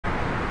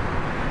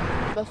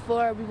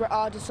Before, we were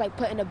all just like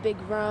put in a big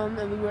room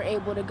and we were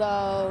able to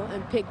go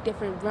and pick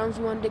different rooms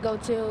we wanted to go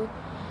to.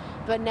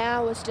 But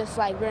now it's just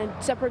like we're in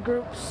separate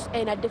groups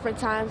and at different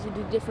times we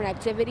do different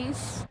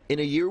activities. In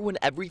a year when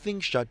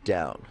everything shut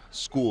down,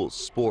 schools,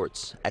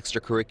 sports,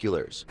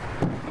 extracurriculars,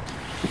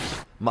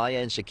 Maya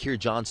and Shakir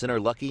Johnson are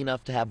lucky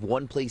enough to have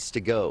one place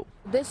to go.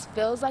 This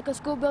feels like a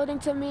school building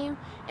to me,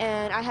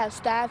 and I have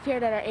staff here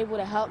that are able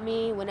to help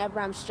me whenever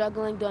I'm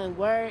struggling doing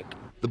work.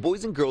 The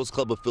Boys and Girls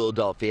Club of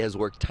Philadelphia has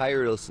worked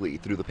tirelessly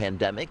through the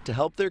pandemic to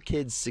help their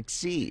kids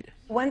succeed.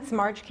 Once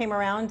March came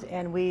around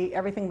and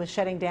everything was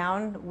shutting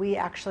down, we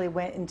actually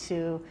went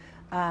into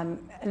an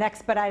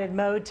expedited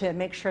mode to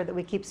make sure that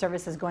we keep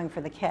services going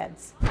for the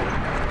kids.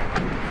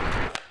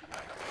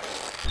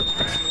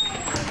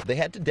 They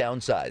had to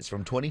downsize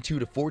from 22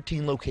 to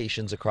 14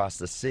 locations across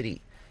the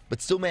city,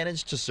 but still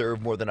managed to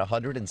serve more than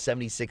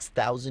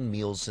 176,000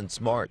 meals since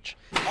March.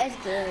 That's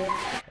good.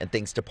 And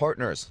thanks to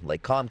partners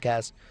like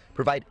Comcast,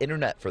 provide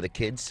internet for the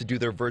kids to do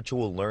their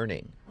virtual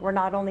learning. We're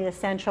not only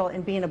essential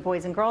in being a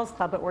Boys and Girls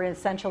Club, but we're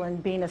essential in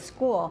being a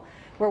school.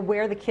 We're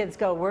where the kids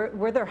go.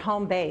 We're their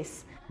home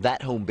base.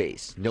 That home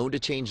base, known to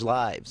change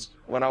lives.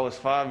 When I was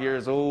 5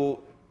 years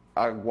old,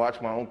 I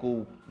watched my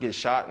uncle get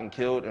shot and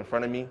killed in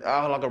front of me.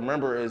 All I can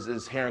remember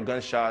is hearing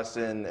gunshots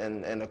and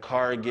a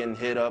car getting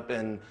hit up,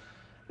 and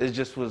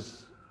it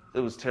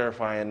was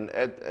terrifying.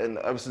 And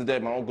ever since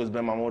that, my uncle has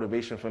been my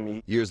motivation for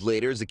me. Years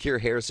later,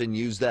 Zakir Harrison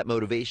used that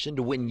motivation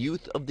to win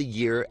Youth of the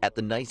Year at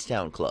the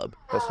Nicetown Club.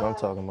 That's what I'm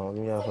talking about.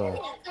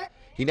 Yeah.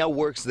 He now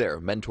works there,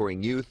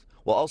 mentoring youth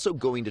while also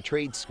going to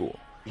trade school.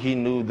 He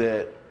knew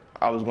that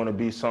I was going to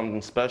be something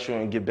special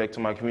and give back to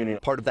my community.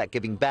 Part of that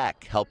giving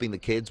back, helping the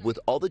kids with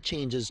all the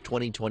changes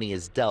 2020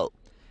 has dealt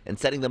and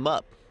setting them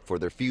up for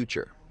their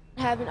future.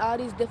 Having all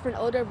these different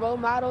older role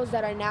models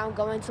that are now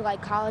going to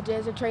like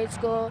colleges or trade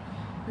school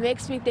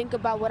makes me think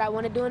about what I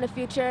want to do in the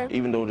future.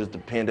 Even though the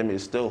pandemic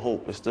is still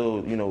hope, it's still,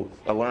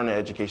 a learning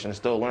education, it's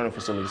still a learning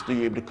facility,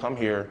 still able to come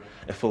here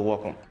and feel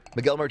welcome.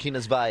 Miguel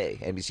Martinez-Valle,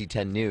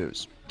 NBC10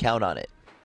 News. Count on it.